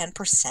less than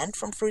 10%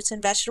 from fruits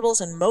and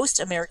vegetables, and most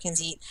Americans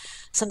eat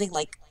something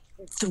like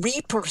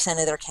 3%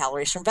 of their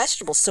calories from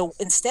vegetables. So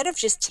instead of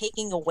just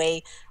taking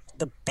away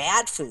the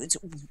bad foods,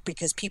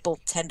 because people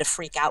tend to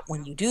freak out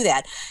when you do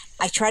that,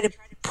 I try to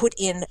put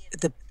in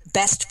the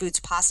best foods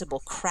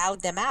possible,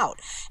 crowd them out,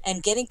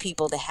 and getting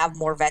people to have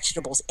more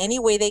vegetables any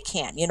way they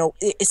can.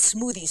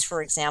 Smoothies,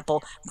 for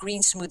example,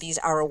 green smoothies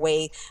are a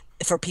way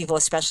for people,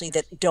 especially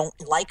that don't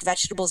like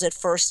vegetables at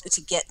first,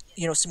 to get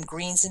some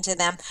greens into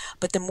them.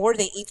 But the more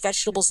they eat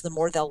vegetables, the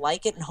more they'll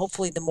like it, and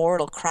hopefully the more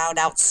it'll crowd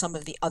out some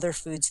of the other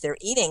foods they're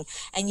eating.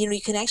 And you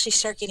can actually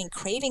start getting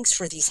cravings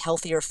for these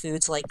healthier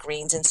foods like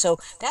greens. And so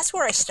that's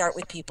where I start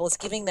with people, is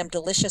giving them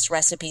delicious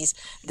recipes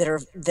that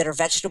are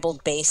vegetable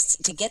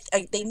based.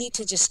 They need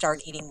to just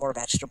start eating more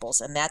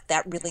vegetables, and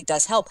that really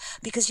does help,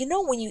 because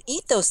when you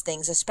eat those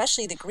things,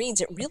 especially the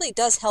greens, it really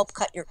does help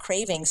cut your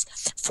cravings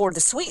for the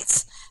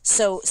sweets.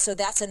 So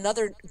that's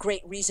another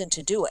great reason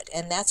to do it,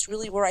 and that's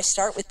really where I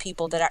start with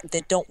people that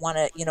don't want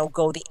to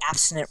go the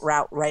abstinent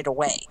route right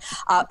away.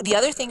 The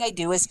other thing I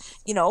do is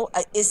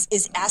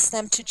ask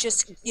them to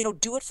just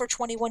do it for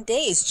 21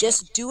 days.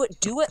 Just do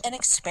it an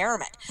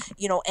experiment,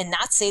 and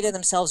not say to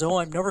themselves, oh,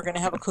 I'm never going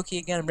to have a cookie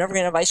again, I'm never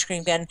going to have ice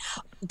cream again.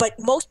 But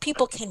most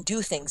people can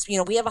do things. We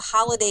have a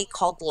holiday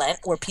called Lent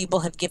where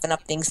people have given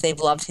up things they've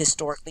loved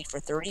historically for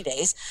 30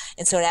 days.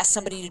 And so to ask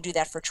somebody to do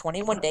that for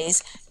 21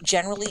 days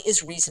generally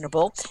is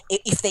reasonable.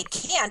 If they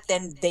can't,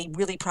 then they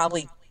really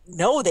probably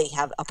know they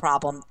have a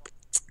problem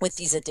with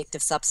these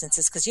addictive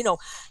substances, because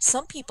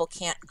some people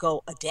can't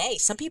go a day,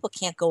 some people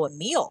can't go a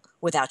meal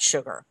without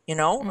sugar,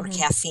 or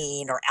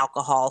caffeine or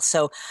alcohol.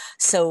 So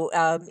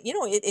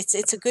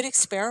it's a good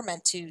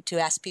experiment to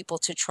ask people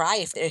to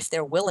try if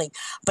they're willing.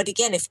 But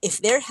again, if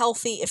they're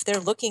healthy, if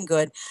they're looking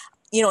good,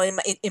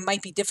 it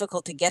might be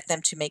difficult to get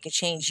them to make a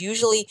change.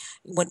 Usually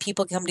when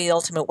people come to the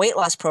Ultimate Weight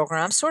Loss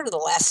Program, I'm sort of the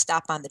last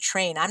stop on the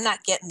train. I'm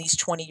not getting these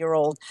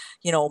 20-year-old,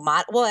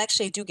 well,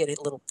 actually I do get a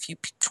few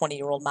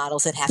 20-year-old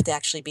models that have to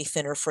actually be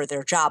thinner for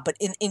their job. But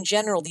in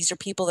general, these are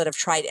people that have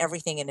tried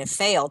everything and have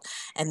failed.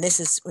 And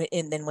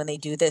then when they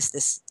do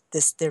this,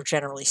 they're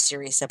generally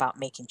serious about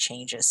making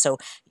changes. So,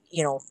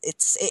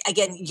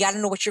 again, you got to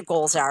know what your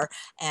goals are.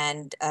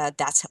 And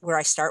that's where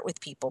I start with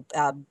people,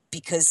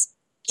 because,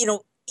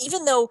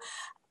 even though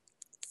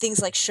things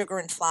like sugar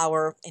and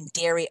flour and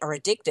dairy are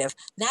addictive,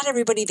 not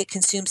everybody that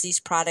consumes these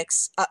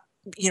products,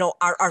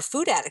 are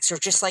food addicts, or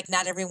just like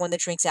not everyone that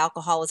drinks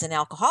alcohol is an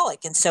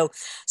alcoholic. And so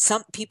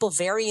some people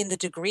vary in the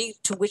degree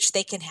to which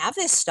they can have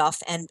this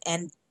stuff and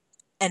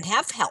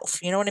have health,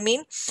 you know what I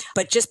mean?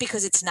 But just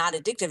because it's not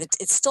addictive,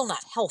 it's still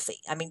not healthy.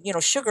 I mean,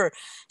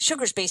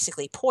 sugar's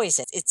basically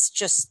poison. It's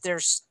just,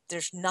 there's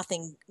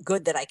nothing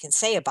good that I can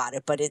say about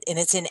it, but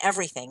it's in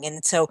everything.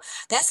 And so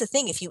that's the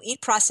thing. If you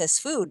eat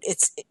processed food,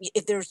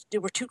 there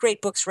were two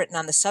great books written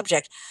on the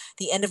subject,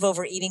 The End of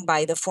Overeating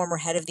by the former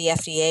head of the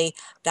FDA,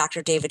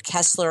 Dr. David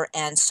Kessler,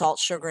 and Salt,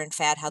 Sugar, and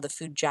Fat, How the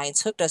Food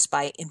Giants Hooked Us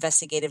by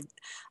investigative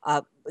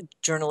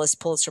journalist,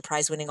 Pulitzer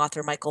Prize winning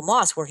author Michael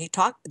Moss, where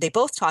they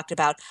both talked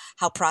about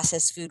how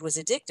processed food was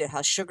addictive,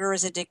 how sugar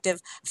is addictive,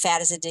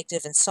 fat is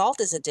addictive, and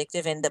salt is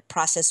addictive. And the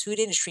processed food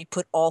industry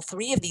put all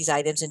three of these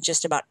items in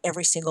just about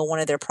every single one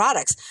of their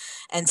products.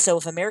 And so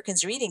if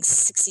Americans are eating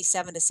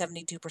 67 to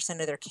 72%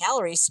 of their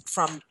calories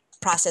from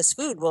processed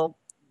food, well,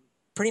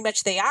 pretty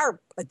much they are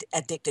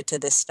addicted to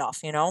this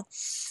stuff,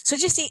 So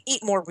just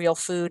eat more real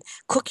food,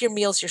 cook your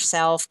meals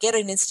yourself, get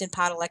an Instant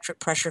Pot electric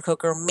pressure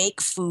cooker,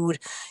 make food,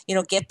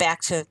 get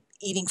back to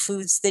eating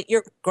foods that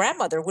your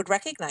grandmother would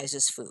recognize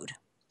as food.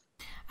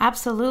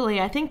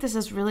 Absolutely. I think this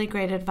is really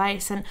great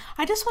advice. And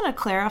I just want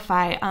to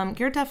clarify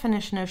your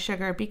definition of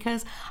sugar,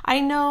 because I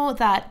know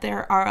that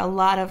there are a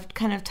lot of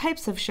kind of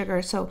types of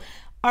sugar. So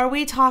are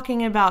we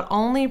talking about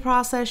only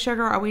processed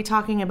sugar? Are we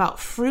talking about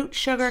fruit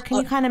sugar? Can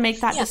you kind of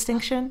make that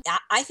distinction?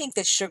 I think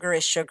that sugar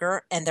is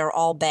sugar, and they're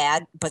all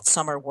bad, but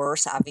some are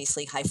worse.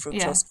 Obviously, high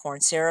fructose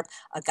corn syrup,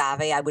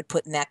 agave, I would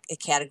put in that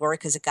category,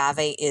 because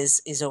agave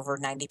is over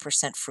 90%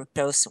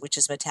 fructose, which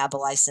is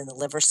metabolized in the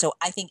liver. So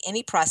I think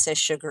any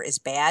processed sugar is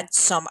bad.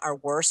 Some are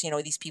worse.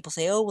 These people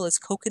say, oh, well, it's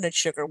coconut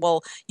sugar.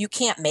 Well, you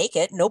can't make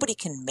it. Nobody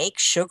can make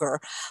sugar,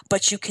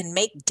 but you can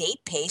make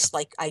date paste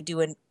like I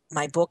do in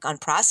my book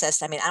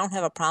Unprocessed. I mean, I don't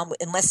have a problem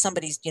with, unless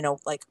somebody's,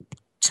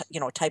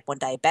 type 1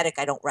 diabetic,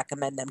 I don't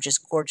recommend them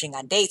just gorging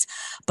on dates.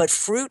 But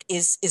fruit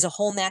is a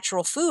whole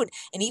natural food.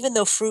 And even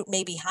though fruit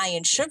may be high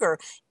in sugar,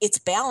 it's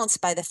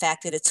balanced by the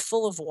fact that it's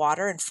full of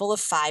water and full of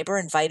fiber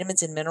and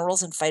vitamins and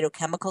minerals and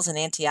phytochemicals and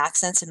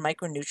antioxidants and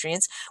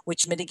micronutrients,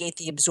 which mitigate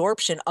the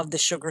absorption of the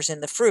sugars in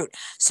the fruit.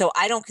 So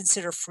I don't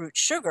consider fruit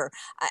sugar.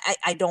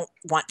 I don't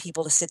want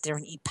people to sit there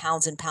and eat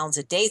pounds and pounds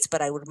of dates,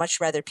 but I would much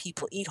rather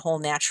people eat whole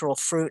natural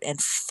fruit and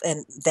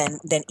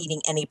than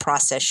eating any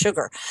processed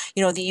sugar.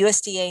 The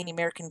USDA and the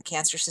American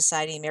Cancer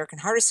Society, American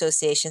Heart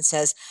Association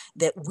says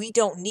that we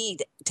don't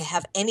need to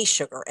have any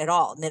sugar at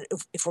all. And that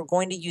if we're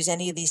going to use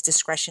any of these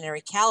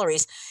discretionary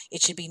calories,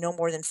 it should be no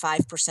more than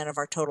 5% of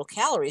our total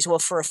calories. Well,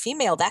 for a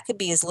female, that could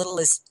be as little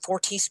as 4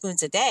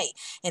 teaspoons a day.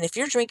 And if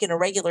you're drinking a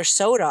regular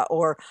soda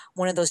or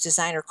one of those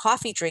designer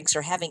coffee drinks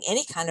or having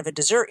any kind of a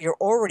dessert, you're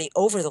already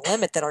over the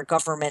limit that our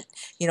government,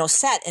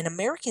 set. And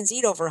Americans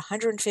eat over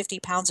 150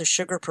 pounds of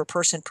sugar per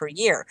person per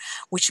year,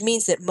 which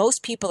means that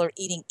most people are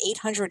eating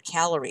 800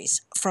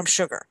 calories from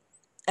sugar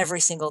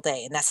every single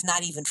day. And that's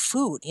not even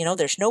food.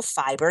 There's no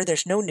fiber,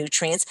 there's no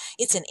nutrients.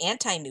 It's an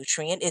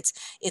anti-nutrient.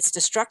 It's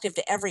destructive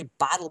to every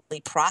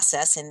bodily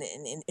process and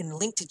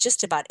linked to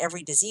just about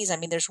every disease. I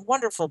mean, there's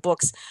wonderful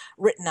books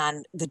written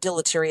on the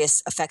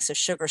deleterious effects of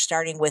sugar,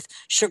 starting with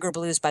Sugar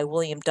Blues by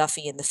William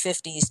Duffy in the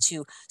 50s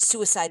to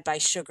Suicide by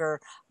Sugar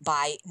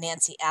by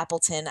Nancy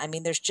Appleton. I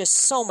mean, there's just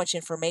so much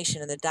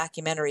information in the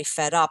documentary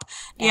Fed Up.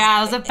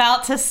 I was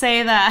about to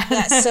say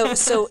that.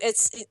 So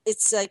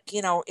it's like,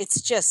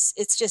 it's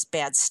just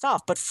bad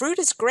stuff. But fruit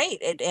is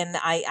great, and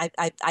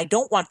I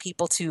don't want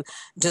people to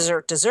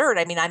dessert.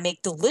 I mean, I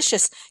make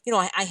delicious.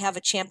 I have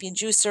a Champion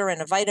juicer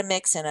and a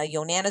Vitamix and a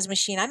Yonanas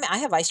machine. I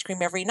have ice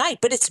cream every night,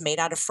 but it's made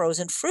out of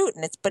frozen fruit,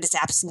 and it's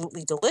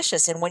absolutely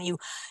delicious. And when you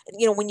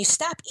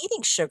stop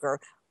eating sugar,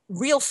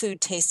 real food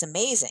tastes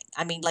amazing.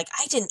 I mean, like,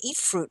 I didn't eat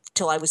fruit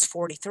till I was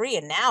 43,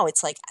 and now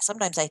it's like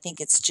sometimes I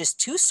think it's just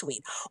too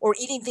sweet. Or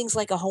eating things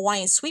like a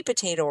Hawaiian sweet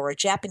potato or a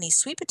Japanese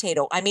sweet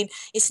potato. I mean,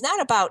 it's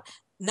not about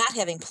not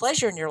having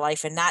pleasure in your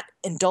life and not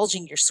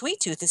indulging your sweet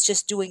tooth. It's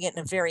just doing it in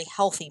a very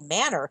healthy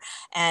manner.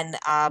 And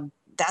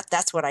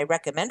that's what I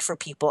recommend for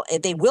people.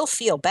 They will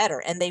feel better,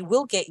 and they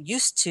will get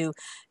used to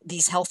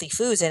these healthy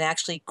foods and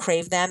actually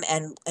crave them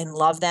and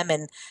love them,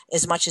 and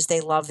as much as they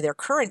love their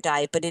current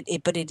diet. But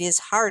it is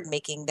hard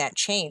making that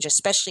change,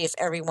 especially if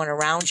everyone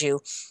around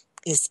you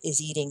is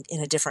eating in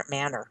a different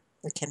manner.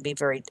 It can be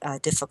very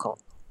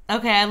difficult.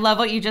 Okay, I love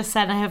what you just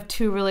said. I have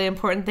 2 really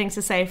important things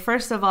to say.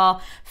 First of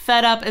all,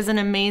 Fed Up is an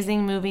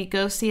amazing movie.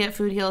 Go see it,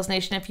 Food Heals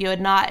Nation, if you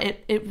had not.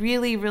 It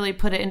really, really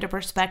put it into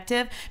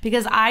perspective,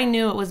 because I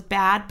knew it was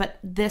bad, but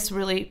this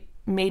really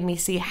made me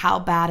see how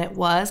bad it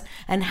was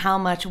and how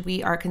much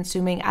we are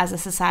consuming as a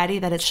society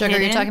that is sugar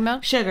hidden. You're talking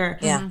about? Sugar.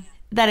 Yeah. Mm-hmm.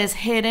 That is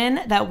hidden,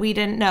 that we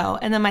didn't know.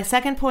 And then my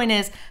second point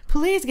is,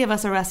 please give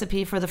us a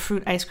recipe for the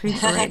fruit ice cream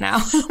for right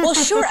now. Well,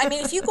 sure. I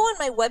mean, if you go on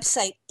my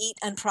website,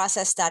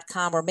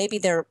 eatunprocessed.com, or maybe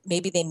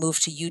they move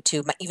to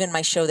YouTube, even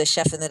my show, The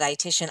Chef and the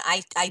Dietitian,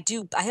 I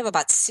have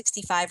about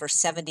 65 or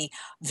 70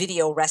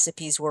 video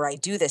recipes where I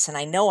do this. And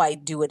I know I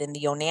do it in the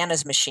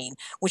Yonanas machine,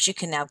 which you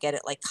can now get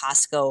at like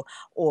Costco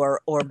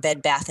or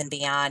Bed Bath &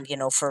 Beyond,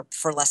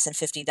 for less than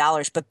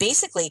 $50. But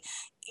basically,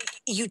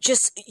 you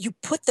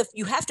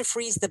have to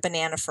freeze the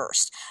banana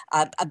first.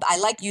 I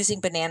like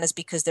using bananas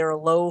because they're a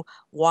low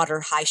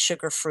water, high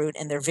sugar fruit,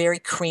 and they're very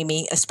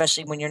creamy,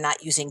 especially when you're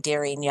not using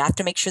dairy. And you have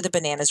to make sure the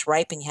banana's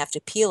ripe, and you have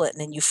to peel it,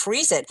 and then you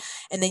freeze it.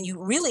 And then you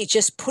really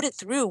just put it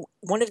through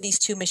one of these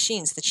 2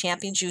 machines, the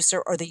Champion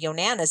juicer or the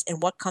Yonanas,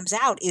 and what comes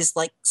out is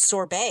like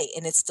sorbet,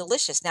 and it's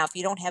delicious. Now, if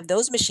you don't have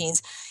those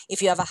machines,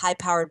 if you have a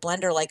high-powered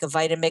blender like a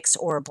Vitamix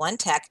or a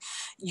Blendtec,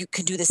 you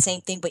can do the same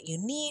thing, but you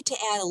need to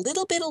add a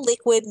little bit of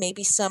liquid,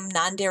 maybe some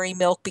non-dairy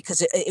milk,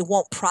 because it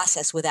won't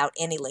process without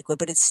any liquid,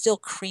 but it's still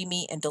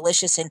creamy and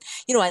delicious. And,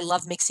 I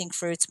love mixing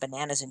fruits,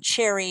 bananas and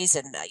cherries,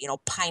 and,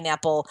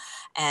 pineapple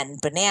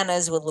and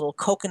bananas with a little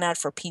coconut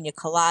for pina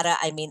colada.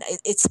 I mean,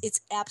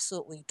 it's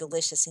absolutely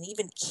delicious. And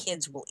even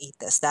kids will eat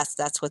this.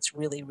 That's what's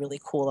really, really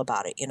cool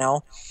about it,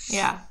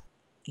 Yeah.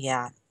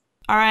 Yeah.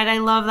 All right, I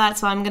love that.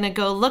 So I'm going to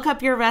go look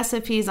up your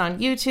recipes on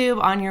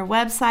YouTube, on your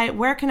website.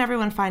 Where can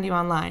everyone find you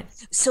online?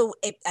 So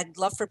I'd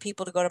love for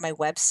people to go to my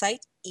website,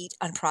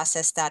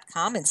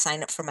 eatunprocessed.com, and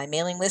sign up for my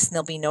mailing list, and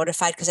they'll be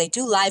notified because I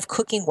do live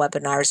cooking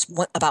webinars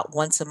about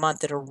once a month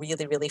that are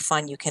really, really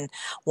fun. You can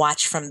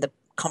watch from the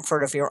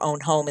comfort of your own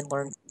home and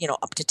learn,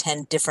 up to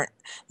 10 different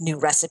new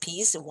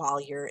recipes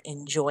while you're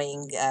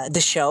enjoying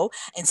the show.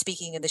 And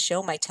speaking of the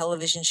show, my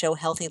television show,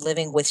 Healthy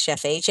Living with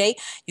Chef AJ,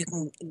 you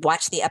can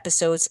watch the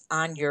episodes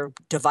on your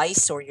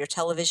device or your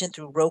television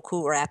through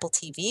Roku or Apple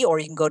TV, or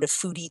you can go to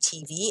Foodie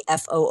TV,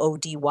 FOODYTV.com,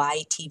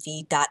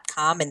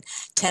 and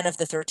 10 of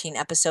the 13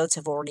 episodes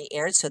have already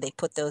aired, so they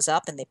put those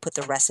up and they put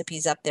the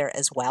recipes up there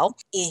as well.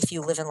 If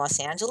you live in Los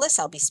Angeles,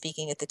 I'll be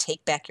speaking at the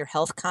Take Back Your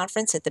Health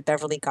conference at the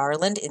Beverly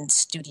Garland in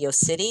Studio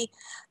City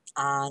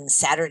on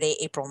Saturday,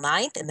 April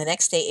 9th. And the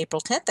next day, April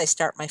 10th, I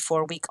start my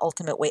 4-week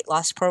ultimate weight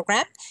loss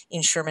program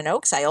in Sherman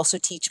Oaks. I also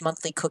teach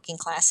monthly cooking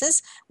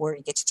classes where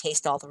you get to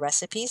taste all the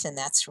recipes, and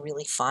that's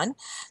really fun.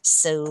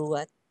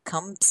 So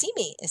come see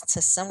me.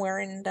 It's somewhere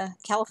in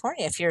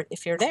California if you're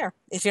there.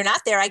 If you're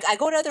not there, I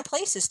go to other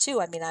places too.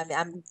 I mean,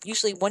 I'm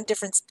usually one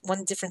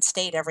different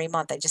state every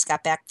month. I just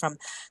got back from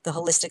the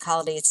Holistic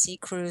Holiday at Sea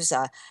Cruise.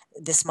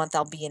 This month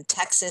I'll be in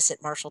Texas,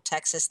 at Marshall,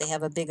 Texas. They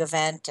have a big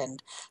event,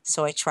 and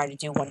so I try to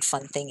do one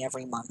fun thing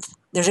every month.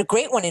 There's a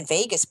great one in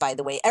Vegas, by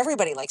the way.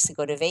 Everybody likes to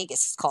go to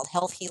Vegas. It's called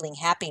Health, Healing,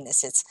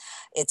 Happiness.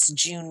 It's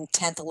June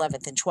 10th,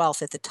 11th, and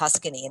 12th at the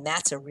Tuscany, and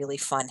that's a really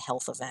fun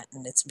health event,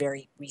 and it's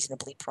very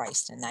reasonably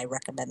priced, and I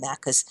recommend that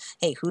because,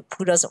 hey,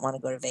 who doesn't want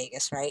to go to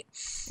Vegas, right?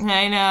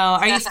 I know.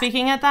 Are you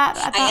speaking at that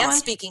I am one?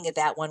 speaking at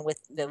that one with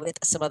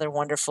some other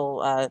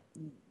wonderful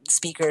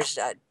speakers,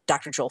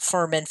 Dr. Joel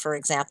Furman, for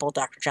example,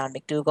 Dr. John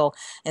McDougall,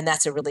 and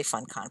that's a really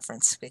fun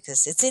conference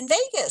because it's in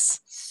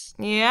Vegas.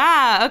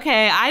 Yeah,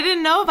 okay. I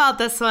didn't know about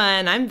this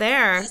one. I'm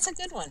there. It's a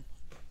good one.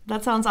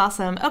 That sounds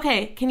awesome.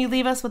 Okay, can you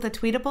leave us with a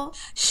tweetable?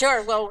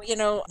 Sure. Well,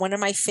 one of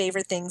my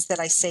favorite things that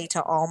I say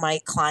to all my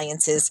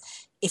clients is,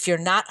 if you're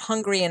not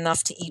hungry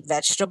enough to eat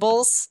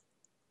vegetables,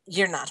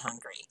 you're not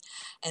hungry.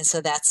 And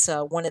so that's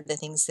one of the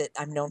things that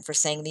I'm known for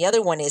saying. The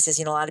other one is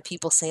a lot of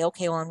people say,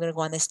 okay, well, I'm going to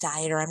go on this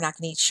diet, or I'm not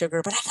going to eat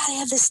sugar, but I got to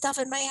have this stuff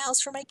in my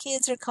house for my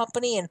kids or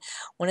company. And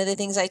one of the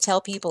things I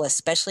tell people,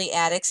 especially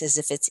addicts, is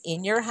if it's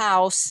in your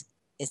house,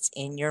 it's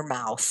in your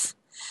mouth.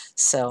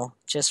 So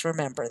just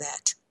remember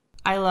that.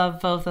 I love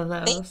both of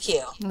those. Thank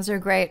you. Those are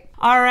great.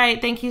 All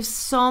right. Thank you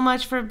so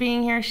much for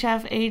being here,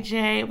 Chef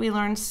AJ. We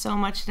learned so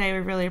much today. We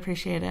really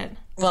appreciate it.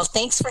 Well,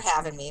 thanks for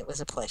having me. It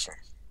was a pleasure.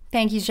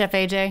 Thank you, Chef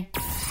AJ.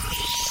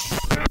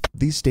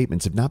 These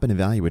statements have not been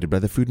evaluated by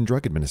the Food and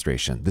Drug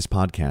Administration. This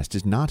podcast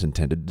is not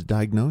intended to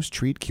diagnose,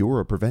 treat, cure,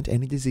 or prevent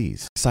any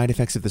disease. Side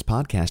effects of this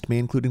podcast may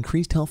include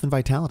increased health and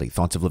vitality,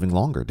 thoughts of living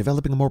longer,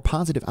 developing a more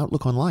positive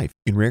outlook on life.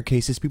 In rare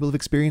cases, people have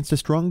experienced a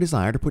strong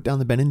desire to put down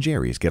the Ben &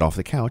 Jerry's, get off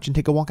the couch, and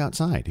take a walk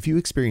outside. If you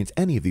experience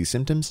any of these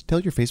symptoms, tell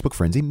your Facebook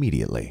friends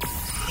immediately.